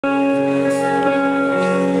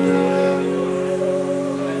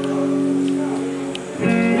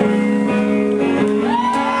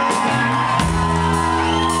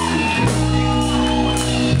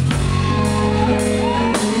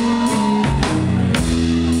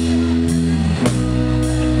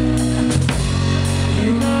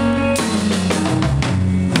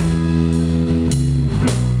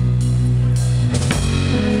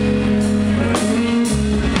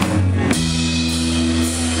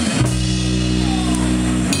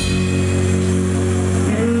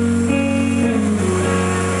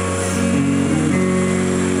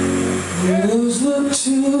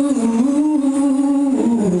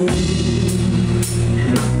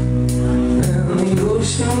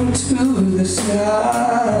to the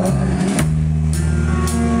sky.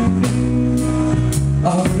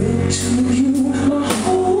 I've looked to you my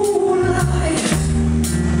whole life,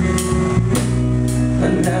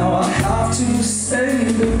 and now I have to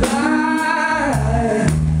say goodbye.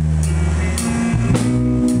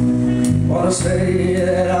 Wanna say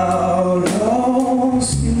that I've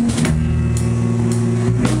lost you,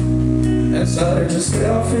 it's such a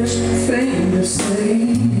selfish thing to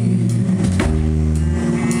say.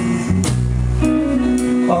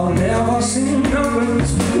 I'll never see nothing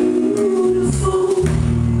as beautiful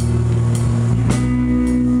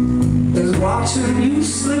as watching you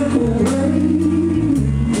slip away.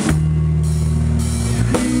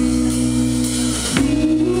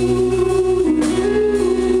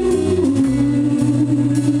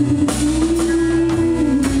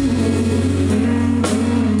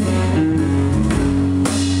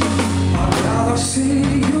 I'd rather see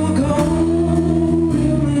you go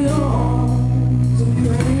in the arms of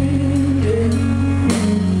your angel.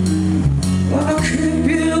 I'll keep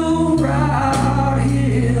you right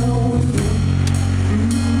here.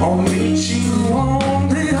 I'll meet you on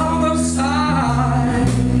the other side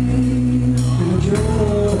of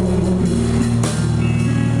joy.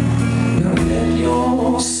 Now let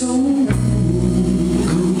your soul go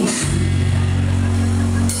free.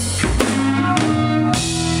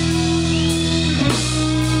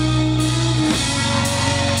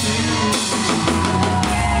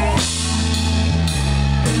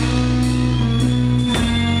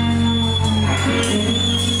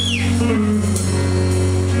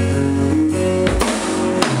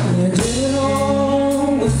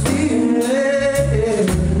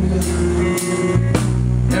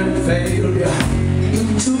 You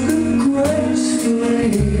took it gracefully.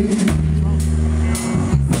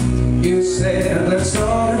 You said, let's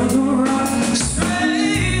start at the right,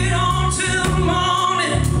 straight on till the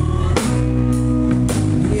morning.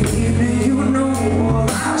 You gave me, you know,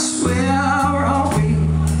 that's where I'll be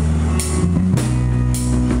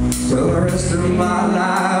for the rest of my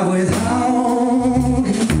life without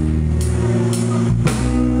you.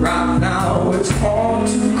 Right now it's hard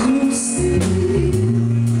to conceive.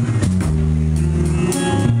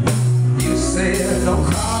 Don't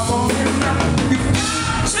cry for me now. You've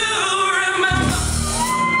got to remember,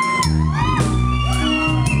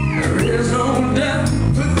 there is no death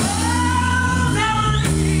without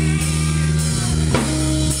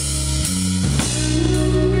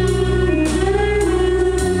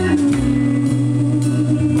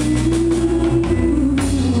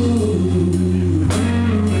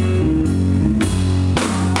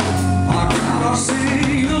I gotta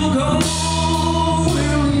see you go.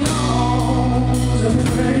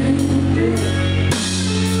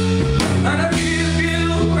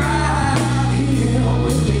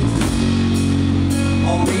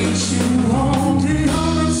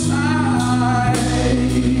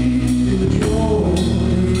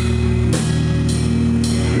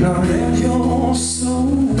 Now let your soul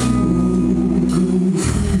go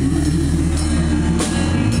free.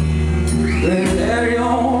 Let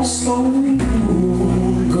your soul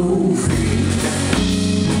go free.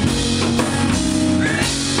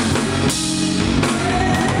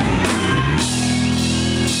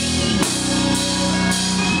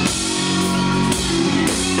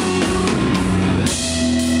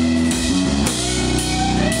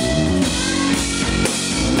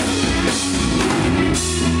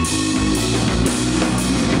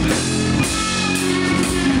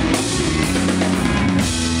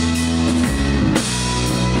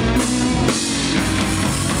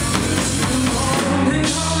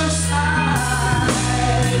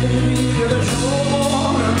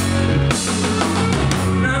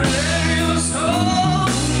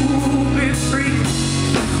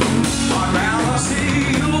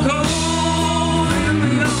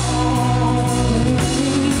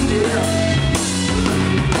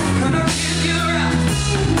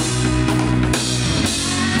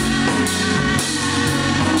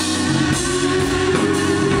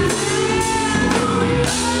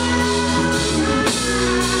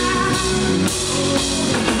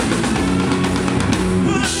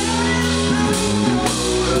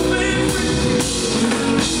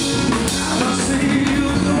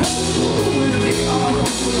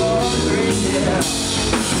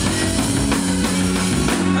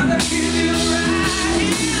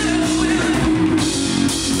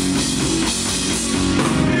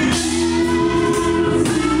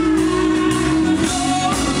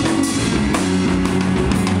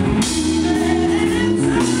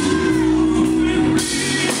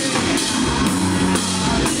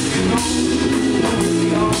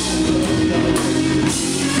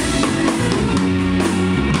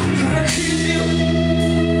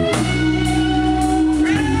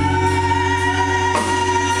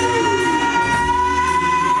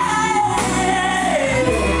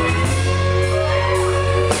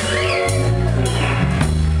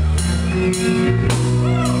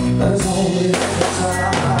 There's only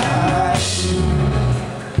time.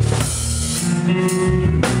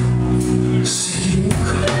 See you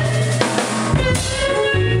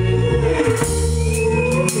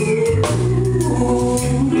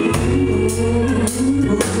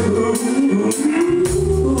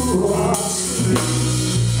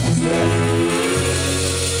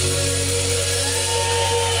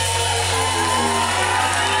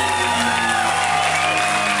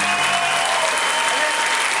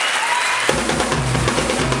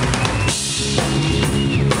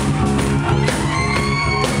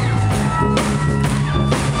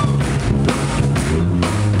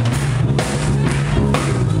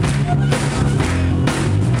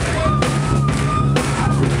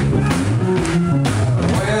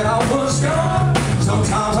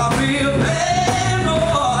sometimes I feel bad,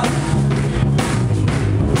 boy.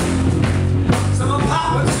 So my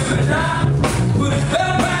papa took it down, put his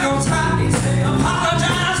belt back on top. He said,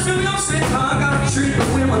 apologize to your sister, I gotta treat the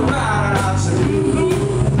women right. And I said, ooh.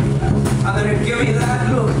 And then he'd give me that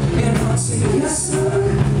look, and I'd say, yes sir.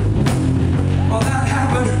 Well, that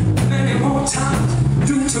happened many more times,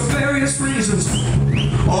 due to various reasons.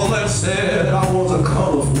 All that said, I was a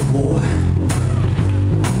colorful boy.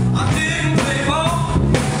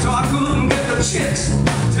 Chicks.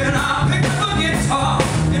 Then I picked up a guitar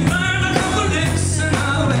and learned a couple licks, and I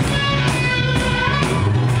went.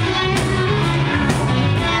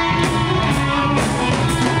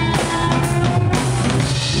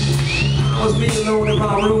 I was being alone in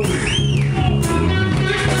my room.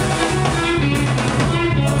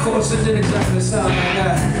 Of course, it didn't exactly sound like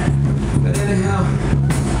that, but anyhow,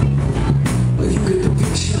 well, you get the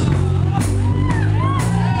picture.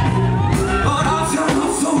 But I found my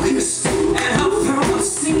focus.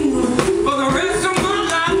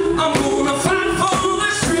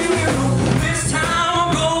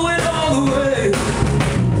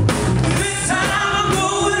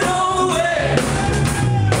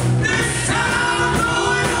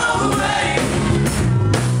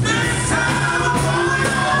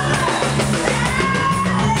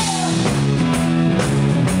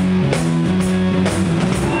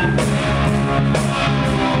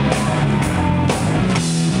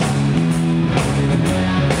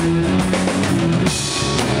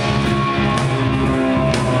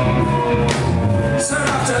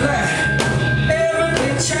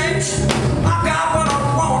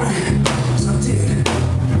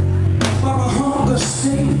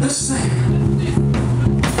 The same.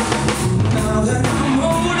 Now that I'm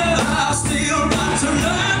older, I still got to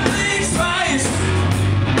learn things twice.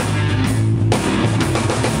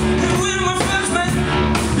 And when we first met,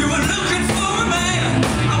 you were looking for a man.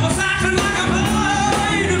 I was acting like a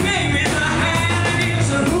boy, you gave me the hand, and you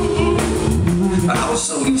said, ooh. But I was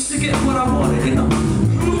so used to getting what I wanted, you know.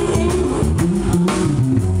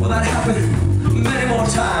 Well, that happened many more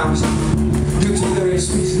times, due to various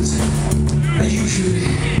reasons. Usually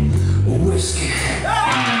whiskey.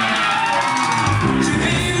 She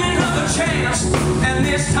gave me another chance, and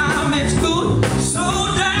this time it's good. So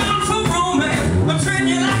down for romance, I'm treating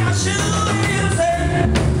you like I should. You say,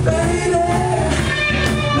 baby,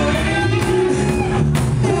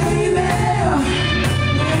 baby, baby.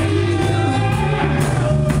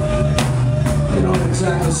 They don't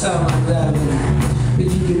exactly sound like that, but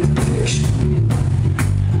you get the picture.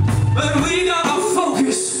 But we gotta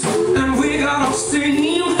focus, and we gotta stay.